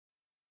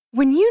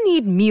When you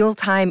need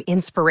mealtime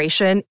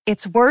inspiration,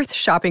 it's worth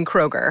shopping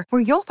Kroger,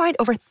 where you'll find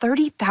over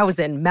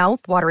 30,000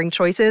 mouth-watering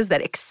choices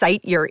that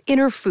excite your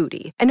inner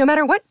foodie. And no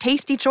matter what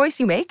tasty choice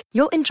you make,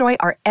 you'll enjoy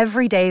our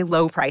everyday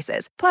low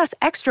prices, plus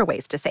extra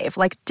ways to save,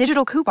 like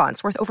digital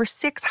coupons worth over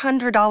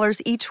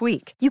 $600 each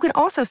week. You can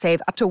also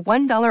save up to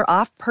 $1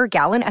 off per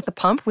gallon at the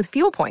pump with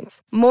fuel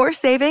points. More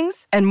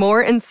savings and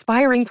more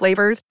inspiring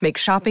flavors make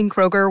shopping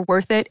Kroger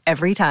worth it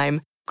every time.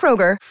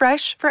 Kroger,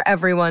 fresh for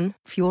everyone.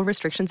 Fuel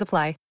restrictions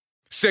apply.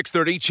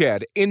 630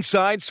 CHED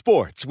Inside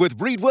Sports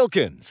with Reed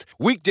Wilkins.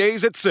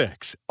 Weekdays at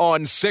 6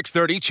 on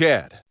 630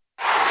 CHED.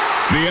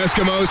 The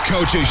Eskimos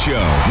Coaches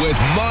Show with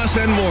Moss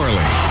and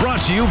Morley.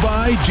 Brought to you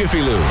by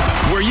Jiffy Lube,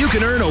 where you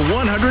can earn a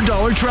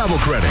 $100 travel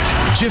credit.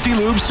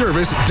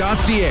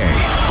 JiffyLubeService.ca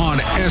on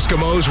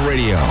Eskimos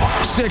Radio.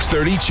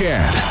 630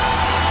 CHED.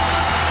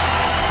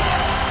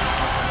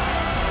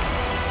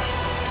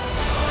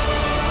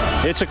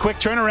 It's a quick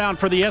turnaround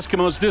for the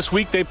Eskimos this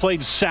week. They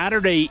played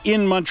Saturday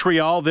in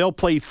Montreal. They'll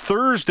play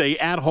Thursday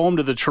at home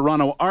to the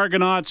Toronto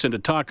Argonauts. And to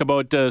talk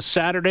about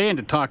Saturday and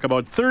to talk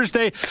about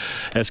Thursday,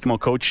 Eskimo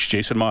coach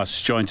Jason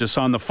Moss joins us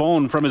on the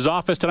phone from his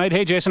office tonight.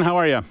 Hey, Jason, how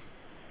are you?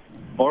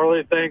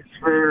 Morley, thanks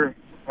for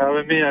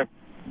having me. I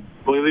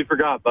completely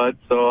forgot, bud.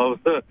 So I was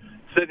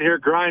sitting here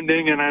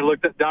grinding, and I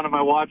looked down at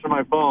my watch on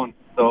my phone.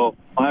 So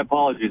my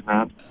apologies,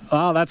 man.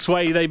 Oh, that's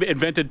why they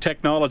invented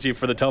technology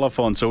for the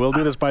telephone. So we'll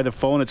do this by the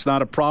phone. It's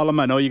not a problem.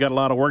 I know you got a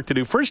lot of work to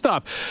do. First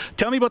off,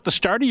 tell me about the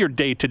start of your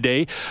day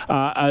today.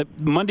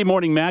 Monday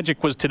Morning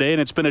Magic was today,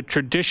 and it's been a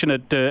tradition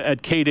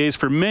at K-Days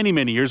for many,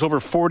 many years, over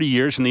 40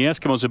 years, and the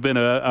Eskimos have been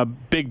a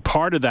big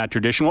part of that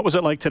tradition. What was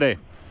it like today?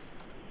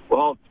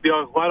 Well, to be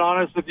quite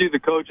honest with you, the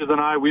coaches and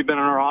I, we've been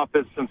in our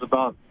office since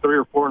about 3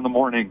 or 4 in the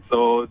morning.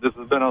 So this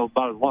has been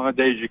about as long a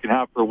day as you can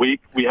have for a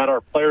week. We had our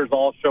players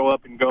all show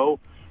up and go.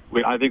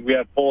 I think we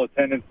had full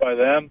attendance by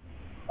them.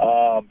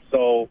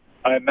 So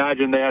I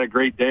imagine they had a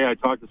great day. I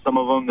talked to some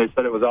of them. They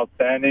said it was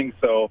outstanding.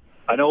 So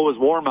I know it was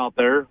warm out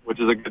there,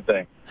 which is a good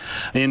thing.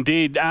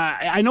 Indeed.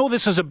 I know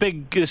this is a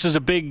big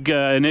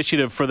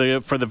initiative for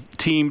the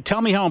team.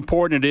 Tell me how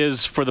important it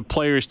is for the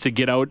players to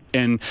get out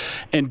and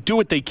do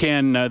what they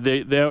can.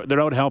 They're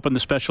out helping the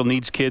special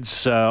needs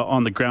kids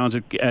on the grounds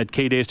at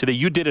K-Days today.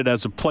 You did it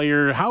as a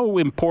player. How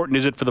important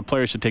is it for the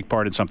players to take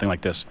part in something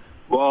like this?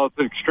 Well, it's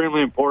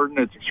extremely important.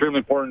 It's extremely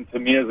important to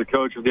me as a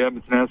coach of the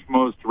Edmonton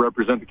Eskimos to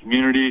represent the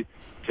community,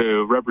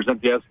 to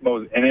represent the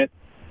Eskimos in it.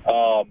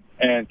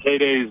 And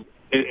K-Days,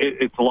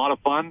 it's a lot of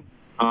fun.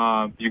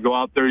 You go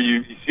out there,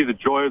 you see the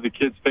joy of the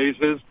kids'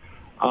 faces,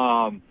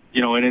 and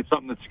it's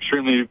something that's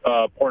extremely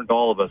important to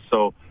all of us.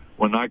 So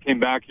when I came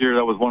back here,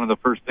 that was one of the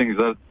first things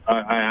that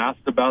I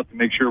asked about to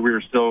make sure we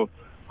were still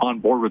on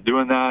board with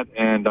doing that,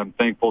 and I'm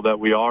thankful that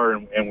we are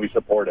and we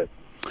support it.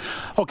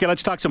 Okay,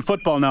 let's talk some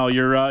football now.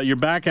 You're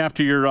back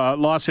after your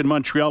loss in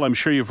Montreal. I'm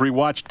sure you've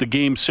rewatched the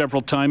game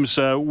several times.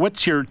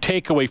 What's your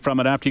takeaway from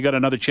it after you got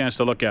another chance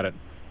to look at it?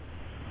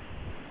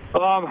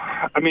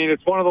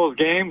 It's one of those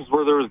games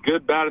where there was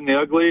good, bad, and the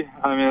ugly.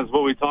 That's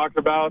what we talked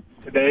about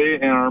today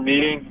in our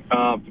meeting.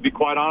 To be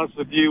quite honest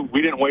with you,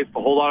 we didn't waste a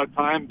whole lot of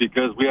time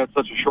because we had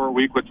such a short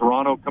week with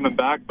Toronto coming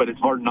back, but it's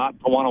hard not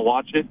to want to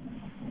watch it.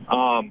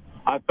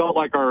 I felt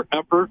like our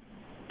effort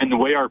and the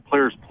way our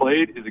players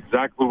played is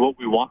exactly what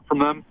we want from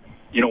them.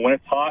 When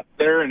it's hot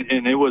there, and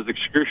it was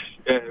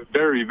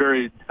very,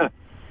 very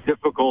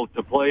difficult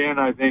to play in,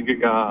 I think,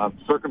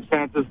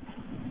 circumstances.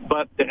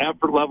 But the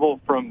effort level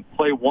from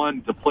play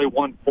 1 to play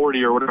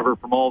 140 or whatever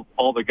from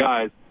all the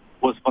guys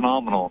was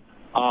phenomenal.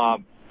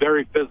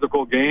 Very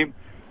physical game.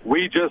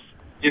 We just,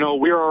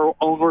 we are our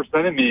own worst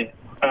enemy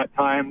at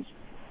times,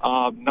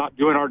 not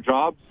doing our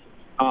jobs.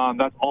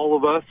 That's all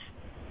of us.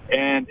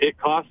 And it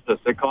cost us.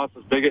 It cost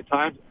us big at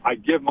times. I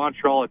give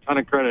Montreal a ton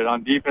of credit.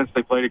 On defense,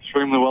 they played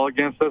extremely well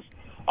against us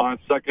on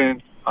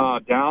second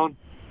down.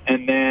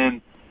 And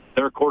then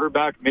their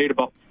quarterback made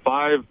about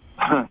 5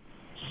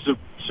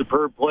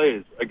 superb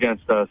plays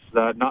against us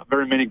that not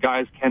very many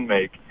guys can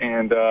make.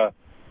 And,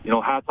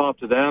 hats off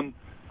to them.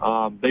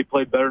 They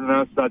played better than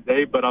us that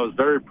day, but I was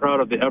very proud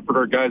of the effort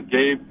our guys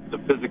gave, the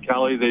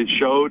physicality they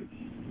showed.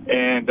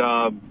 And,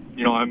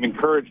 I'm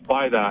encouraged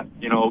by that,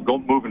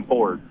 moving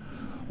forward.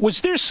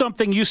 Was there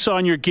something you saw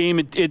in your game?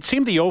 It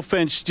seemed the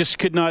offense just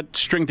could not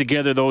string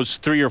together those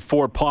 3 or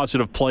 4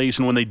 positive plays,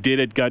 and when they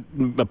did,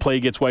 a play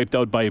gets wiped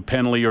out by a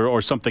penalty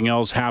or something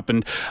else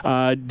happened.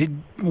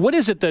 What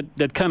is it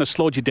that kind of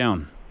slowed you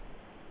down?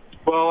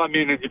 Well,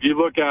 if you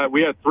look at,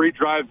 we had 3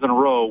 drives in a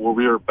row where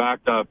we were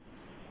backed up,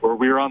 where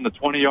we were on the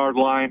 20-yard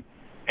line,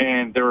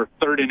 and there were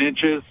 3rd and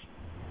inches,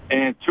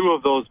 and 2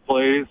 of those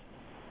plays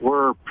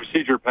were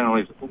procedure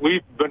penalties.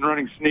 We've been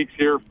running sneaks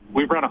here.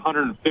 We've run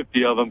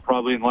 150 of them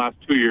probably in the last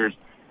 2 years,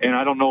 and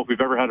I don't know if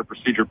we've ever had a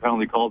procedure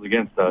penalty called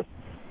against us.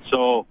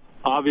 So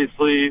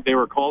obviously they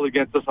were called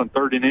against us on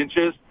 3rd and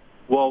inches.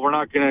 Well, we're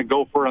not going to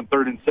go for it on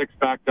 3rd and 6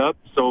 backed up.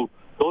 So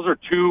those are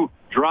 2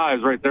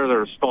 drives right there that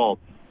are stalled.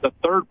 The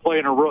third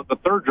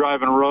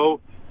drive in a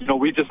row,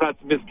 we just had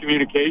some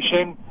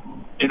miscommunication,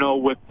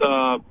 with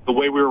the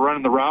way we were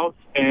running the routes,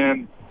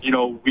 and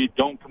we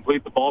don't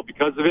complete the ball ball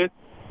because of it.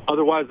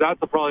 Otherwise,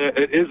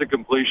 it is a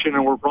completion,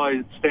 and we're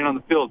probably staying on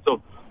the field.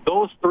 So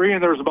those three,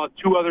 and there's about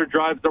 2 other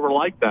drives that were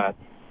like that.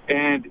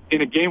 And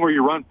in a game where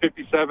you run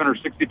 57 or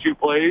 62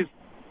 plays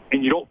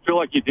and you don't feel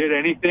like you did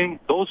anything,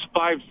 those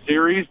 5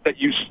 series that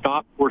you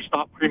were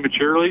stopped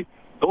prematurely,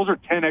 those are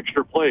 10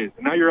 extra plays.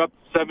 And now you're up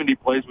to 70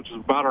 plays, which is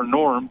about our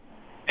norm.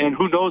 And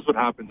who knows what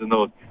happens in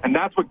those. And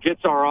that's what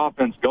gets our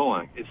offense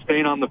going, is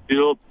staying on the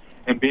field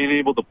and being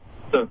able to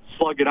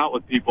slug it out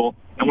with people.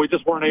 And we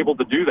just weren't able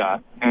to do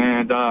that.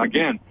 And,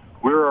 again,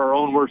 we're our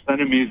own worst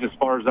enemies as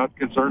far as that's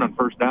concerned on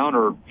first down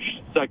or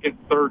second,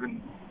 third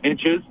and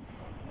inches.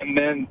 And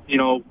then,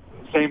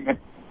 same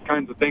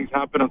kinds of things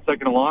happen on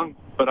second and long.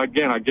 But,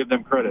 again, I give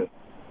them credit.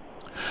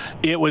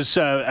 It was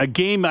a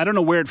game, I don't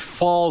know where it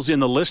falls in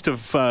the list of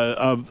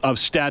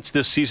stats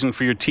this season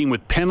for your team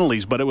with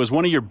penalties, but it was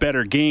one of your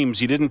better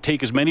games. You didn't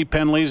take as many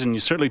penalties, and you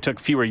certainly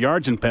took fewer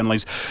yards in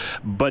penalties,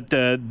 but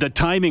the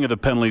timing of the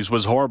penalties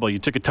was horrible. You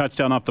took a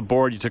touchdown off the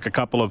board, you took a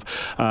couple of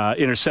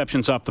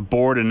interceptions off the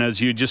board, and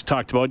as you just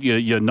talked about,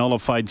 you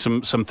nullified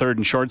some third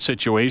and short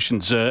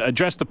situations.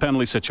 Address the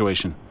penalty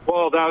situation.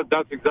 Well,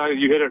 that's exactly,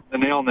 you hit the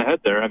nail on the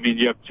head there. I mean,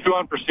 you have 2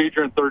 on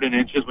procedure and third and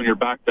inches when you're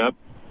backed up.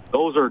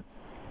 Those are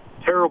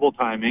terrible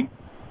timing.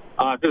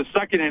 To the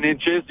second and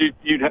inches,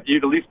 you'd at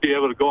least be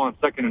able to go on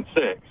 2nd and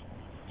 6.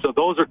 So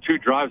those are 2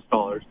 drive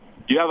stallers.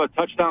 You have a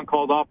touchdown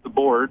called off the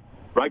board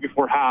right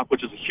before half,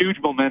 which is a huge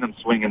momentum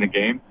swing in the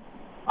game,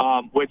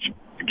 which,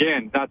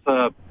 again, that's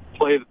a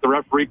play that the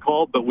referee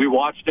called, but we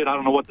watched it. I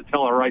don't know what to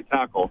tell our right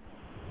tackle.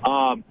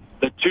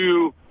 The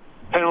 2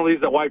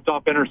 penalties that wiped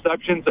off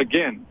interceptions,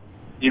 again,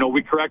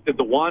 we corrected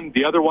the one.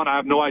 The other one, I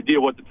have no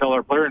idea what to tell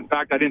our player. In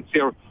fact, I didn't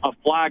see a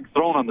flag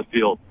thrown on the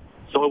field.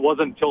 So it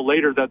wasn't until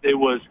later that it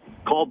was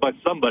called by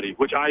somebody,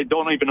 which I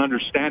don't even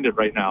understand it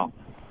right now.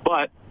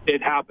 But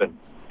it happened.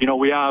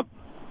 We have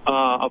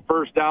a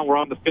first down. We're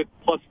on the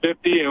plus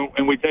 50,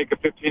 and we take a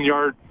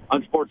 15-yard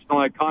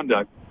unsportsmanlike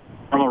conduct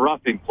from a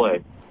roughing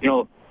play.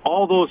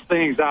 All those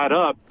things add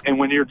up. And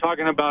when you're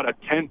talking about a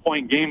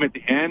 10-point game at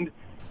the end,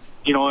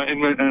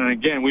 and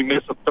again, we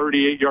missed a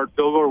 38-yard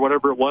field goal or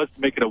whatever it was to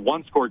make it a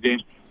 1-score game.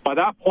 By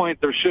that point,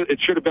 it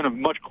should have been a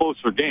much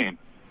closer game.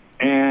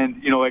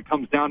 And, it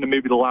comes down to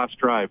maybe the last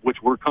drive, which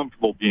we're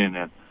comfortable being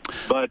in.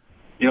 But,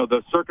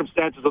 the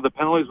circumstances of the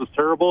penalties was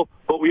terrible,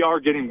 but we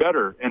are getting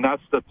better. And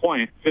that's the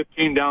point.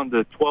 15 down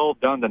to 12,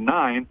 down to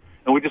 9,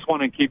 and we just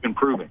want to keep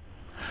improving.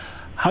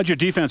 How'd your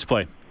defense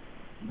play?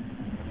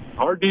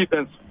 Our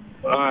defense,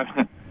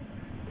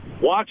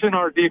 watching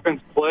our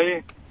defense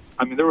play,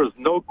 I mean, there was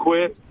no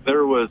quit.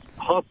 There was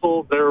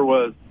hustle. There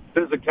was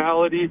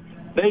physicality.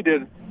 They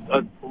did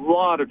a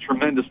lot of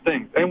tremendous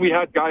things. And we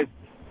had guys,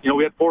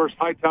 we had Forrest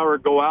Hightower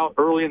go out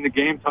early in the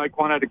game.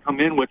 Tyquan had to come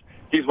in, which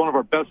he's one of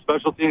our best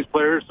special teams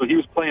players. So he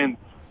was playing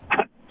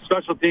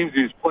special teams.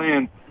 He was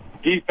playing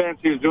defense.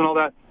 He was doing all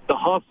that. The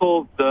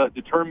hustle, the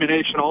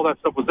determination, all that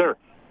stuff was there.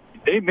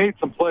 They made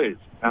some plays.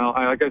 Now,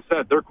 like I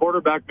said, their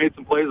quarterback made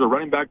some plays. Their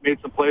running back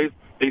made some plays.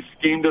 They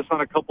schemed us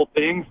on a couple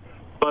things.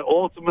 But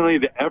ultimately,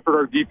 the effort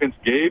our defense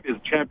gave is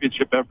a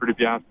championship effort, if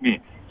you ask me.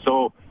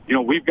 So,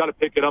 we've got to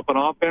pick it up on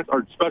offense.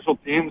 Our special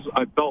teams,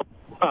 I felt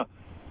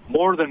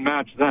more than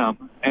matched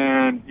them.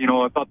 And,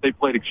 I thought they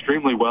played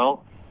extremely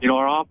well.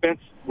 Our offense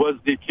was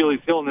the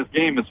Achilles heel in this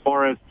game as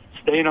far as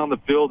staying on the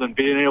field and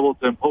being able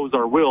to impose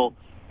our will.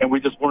 And we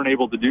just weren't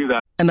able to do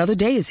that. Another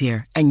day is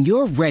here, and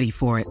you're ready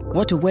for it.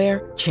 What to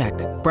wear? Check.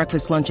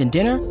 Breakfast, lunch, and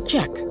dinner?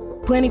 Check.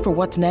 Planning for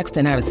what's next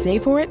and how to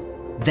save for it?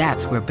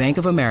 That's where Bank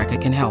of America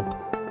can help.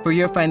 For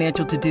your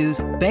financial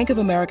to-dos, Bank of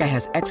America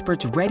has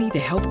experts ready to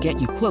help get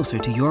you closer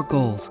to your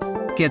goals.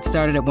 Get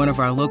started at one of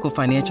our local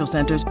financial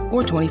centers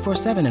or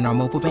 24/7 in our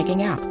mobile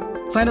banking app.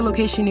 Find a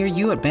location near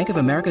you at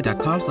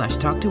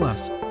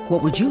bankofamerica.com/talktous.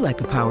 What would you like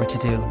the power to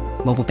do?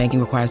 Mobile banking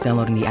requires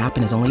downloading the app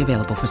and is only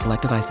available for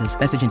select devices.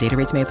 Message and data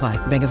rates may apply.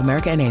 Bank of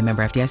America N.A.,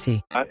 member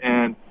FDIC.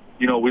 And,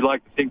 we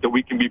like to think that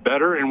we can be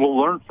better, and we'll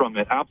learn from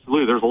it.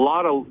 Absolutely. There's a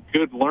lot of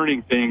good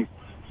learning things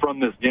from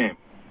this game.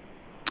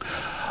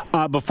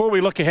 Before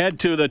we look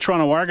ahead to the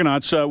Toronto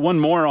Argonauts, one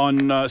more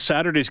on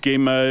Saturday's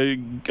game.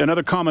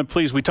 Another comment,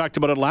 please. We talked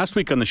about it last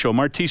week on the show.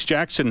 Martese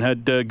Jackson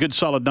had good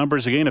solid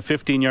numbers again, a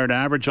 15-yard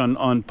average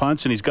on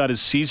punts, and he's got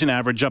his season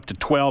average up to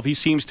 12. He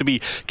seems to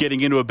be getting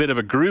into a bit of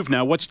a groove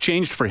now. What's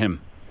changed for him?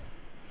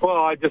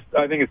 Well, I think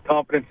it's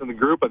confidence in the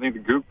group. I think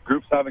the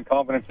group's having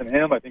confidence in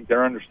him. I think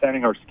they're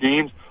understanding our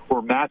schemes.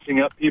 We're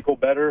matching up people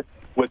better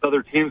with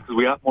other teams because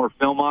we got more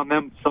film on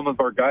them. Some of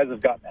our guys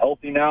have gotten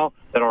healthy now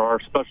that are our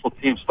special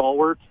team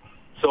stalwarts.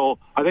 So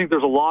I think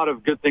there's a lot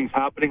of good things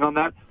happening on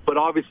that. But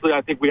obviously,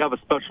 I think we have a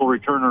special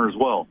returner as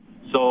well.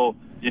 So,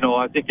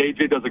 I think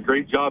AJ does a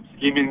great job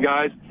scheming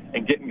guys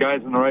and getting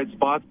guys in the right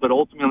spots. But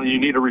ultimately, you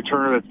need a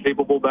returner that's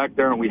capable back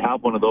there, and we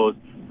have one of those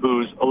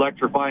who's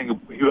electrifying,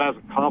 who has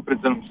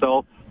confidence in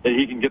himself that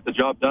he can get the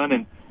job done.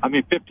 And,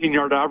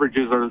 15-yard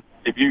averages are,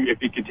 if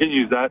he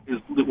continues that,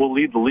 will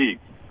lead the league.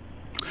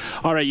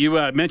 All right, you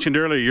mentioned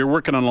earlier you're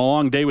working on a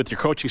long day with your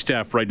coaching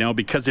staff right now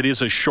because it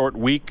is a short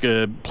week,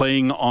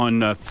 playing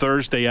on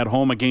Thursday at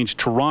home against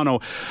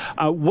Toronto.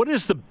 What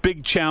is the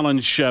big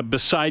challenge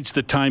besides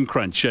the time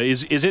crunch?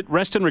 Is it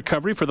rest and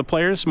recovery for the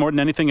players more than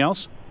anything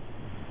else?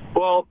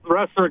 Well,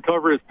 rest and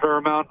recovery is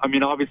paramount. I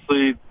mean,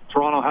 obviously,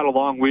 Toronto had a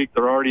long week.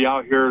 They're already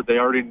out here. They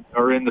already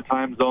are in the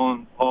time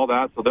zone, all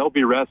that, so they'll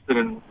be rested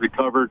and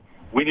recovered.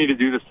 We need to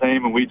do the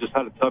same, and we just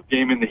had a tough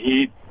game in the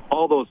heat,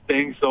 all those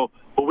things.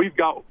 But we've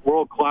got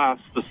world-class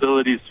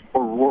facilities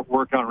for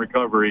workout and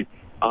recovery,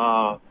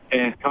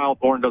 and Kyle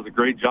Thorne does a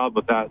great job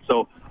with that.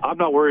 So I'm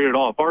not worried at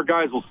all. If our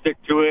guys will stick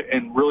to it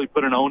and really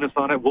put an onus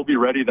on it, we'll be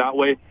ready that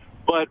way.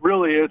 But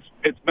really,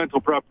 it's mental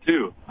prep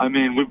too. I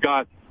mean, we've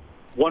got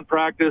one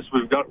practice.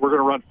 We're going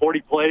to run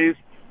 40 plays.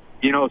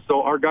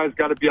 So our guys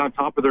got to be on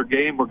top of their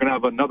game. We're going to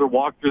have another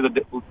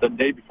walkthrough the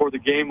day before the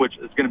game, which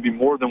is going to be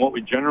more than what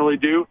we generally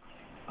do.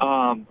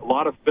 A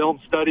lot of film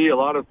study, a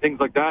lot of things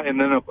like that. And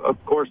then,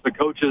 of course, the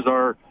coaches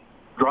are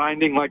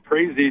grinding like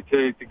crazy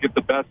to get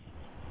the best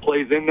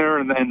plays in there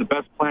and the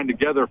best plan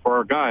together for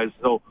our guys.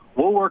 So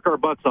we'll work our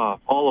butts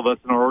off, all of us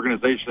in our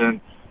organization,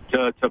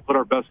 to put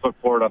our best foot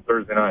forward on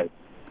Thursday night.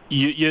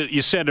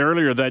 You said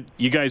earlier that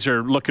you guys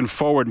are looking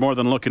forward more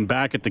than looking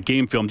back at the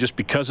game film just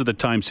because of the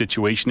time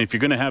situation. If you're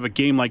going to have a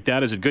game like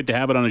that, is it good to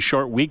have it on a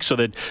short week so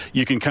that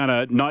you can kind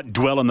of not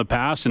dwell in the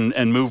past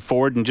and move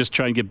forward and just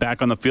try and get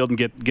back on the field and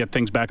get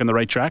things back on the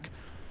right track?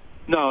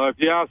 No, if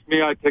you ask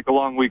me, I take a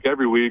long week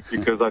every week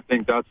because I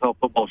think that's how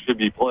football should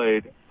be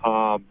played.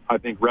 I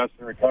think rest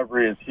and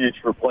recovery is huge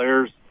for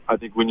players. I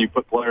think when you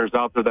put players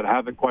out there that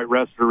haven't quite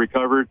rested or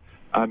recovered,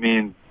 I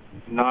mean,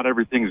 not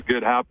everything's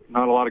good.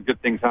 Not a lot of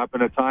good things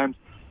happen at times.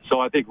 So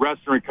I think rest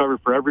and recovery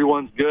for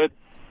everyone's good.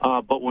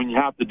 But when you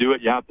have to do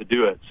it, you have to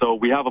do it. So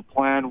we have a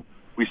plan.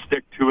 We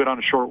stick to it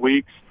on short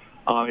weeks.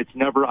 It's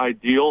never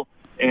ideal.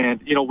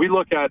 And, we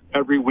look at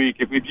every week.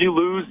 If you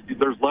lose,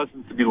 there's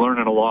lessons to be learned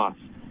in a loss.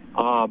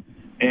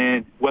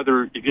 And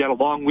if you had a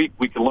long week,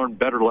 we can learn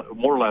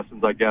more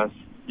lessons, I guess.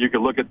 You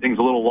could look at things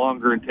a little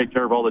longer and take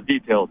care of all the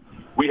details.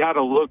 We had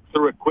to look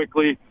through it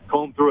quickly,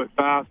 comb through it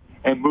fast,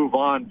 and move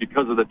on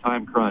because of the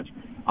time crunch.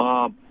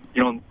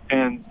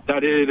 And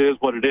that it is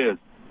what it is.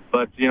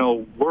 But,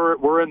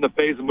 we're in the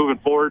phase of moving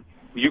forward.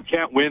 You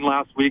can't win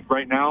last week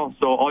right now,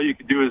 so all you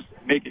can do is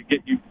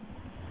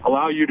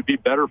allow you to be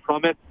better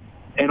from it.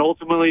 And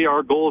ultimately,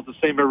 our goal is the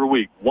same every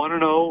week,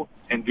 1-0,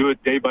 and do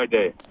it day by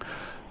day.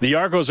 The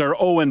Argos are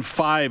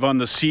 0-5 on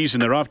the season.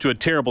 They're off to a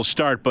terrible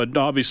start, but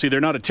obviously they're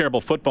not a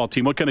terrible football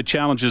team. What kind of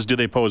challenges do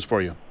they pose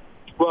for you?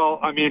 Well,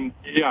 I mean,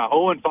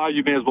 0-5,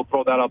 you may as well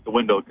throw that out the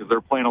window because they're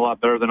playing a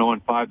lot better than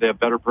 0-5. They have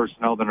better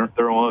personnel than their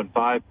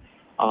 0-5,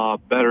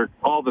 better,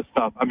 all this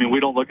stuff. I mean, we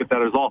don't look at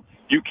that as all.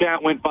 You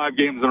can't win 5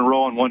 games in a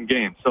row in one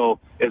game. So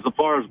as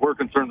far as we're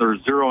concerned, they're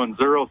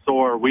 0-0, so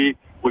are we.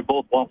 We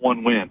both want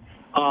one win.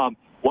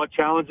 What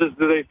challenges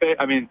do they face?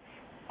 I mean,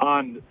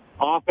 on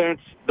offense,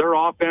 their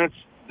offense,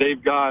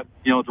 they've got,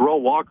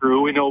 Darrell Walker,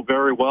 who we know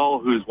very well,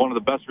 who's one of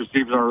the best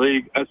receivers in our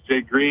league,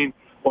 S.J. Green,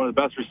 one of the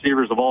best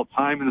receivers of all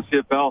time in the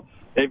CFL.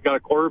 They've got a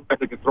quarterback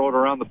that can throw it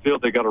around the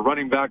field. They've got a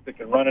running back that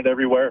can run it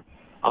everywhere.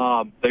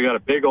 They got a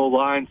big old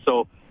line.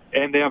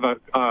 And they have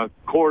a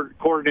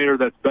coordinator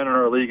that's been in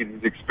our league and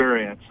he's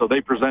experienced. So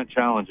they present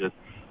challenges.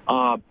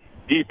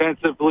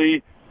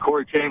 Defensively,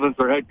 Corey Chamberlain's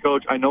their head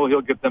coach. I know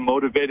he'll get them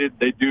motivated.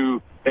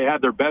 They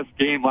had their best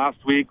game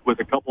last week with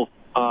a couple,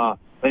 4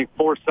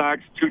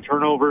 sacks, 2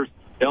 turnovers.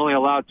 They only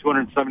allowed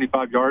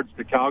 275 yards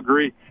to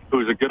Calgary, who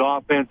is a good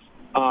offense.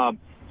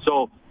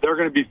 So they're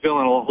going to be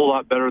feeling a whole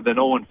lot better than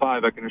 0-5,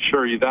 I can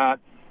assure you that.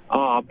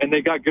 And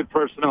they got good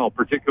personnel,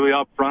 particularly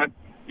up front.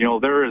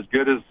 They're as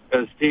good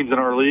as teams in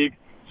our league,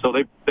 so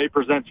they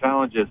present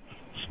challenges.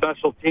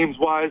 Special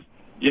teams-wise,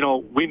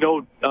 we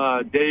know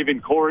Dave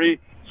and Corey,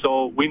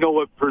 so we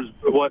know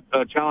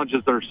what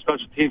challenges their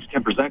special teams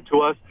can present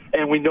to us,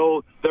 and we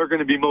know they're going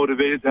to be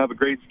motivated to have a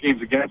great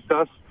schemes against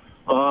us,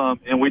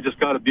 and we just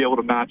got to be able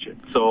to match it.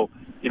 So,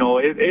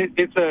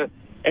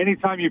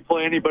 anytime you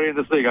play anybody in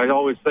this league, I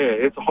always say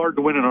it's hard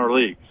to win in our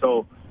league.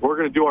 So we're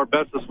going to do our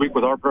best this week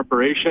with our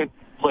preparation,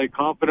 play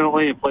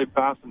confidently and play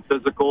fast and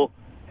physical,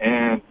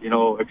 and,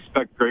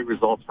 expect great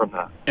results from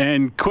that.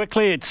 And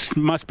quickly, it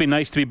must be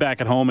nice to be back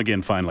at home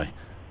again finally.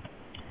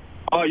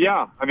 Oh,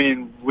 yeah. I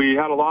mean, we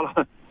had a lot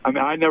of –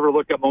 I never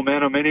look at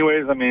momentum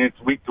anyways. I mean, it's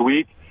week to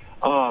week.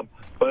 But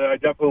I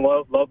definitely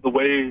love the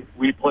way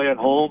we play at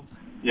home.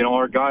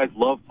 Our guys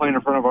love playing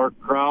in front of our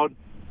crowd,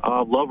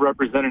 love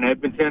representing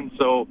Edmonton.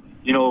 So,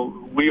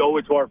 we owe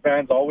it to our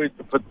fans always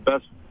to put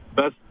the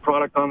best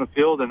product on the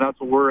field, and that's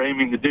what we're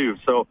aiming to do.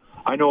 So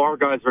I know our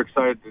guys are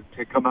excited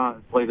to come out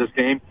and play this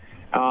game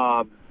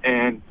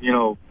and,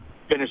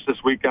 finish this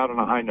week out on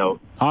a high note.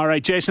 All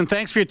right, Jason,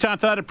 thanks for your time.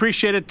 I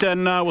appreciate it,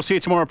 and we'll see you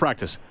tomorrow at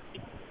practice.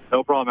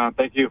 No problem, man.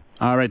 Thank you.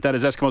 All right, that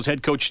is Eskimos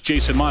head coach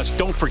Jason Maas.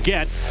 Don't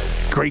forget,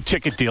 great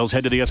ticket deals.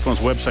 Head to the Eskimos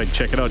website.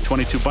 Check it out.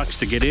 $22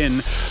 to get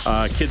in.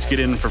 Kids get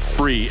in for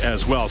free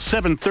as well.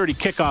 7:30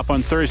 kickoff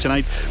on Thursday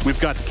night. We've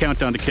got the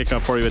countdown to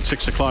kickoff for you at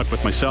 6 o'clock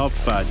with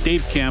myself,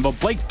 Dave Campbell,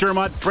 Blake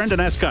Dermott, Brendan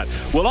Escott.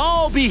 We'll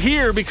all be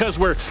here because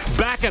we're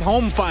back at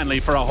home finally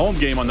for a home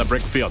game on the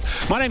brick field.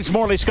 My name's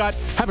Morley Scott.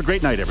 Have a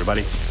great night,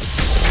 everybody.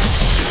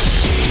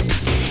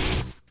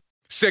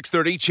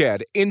 630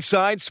 CHED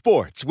Inside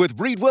Sports with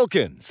Reed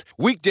Wilkins.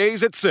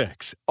 Weekdays at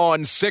 6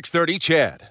 on 630 CHED.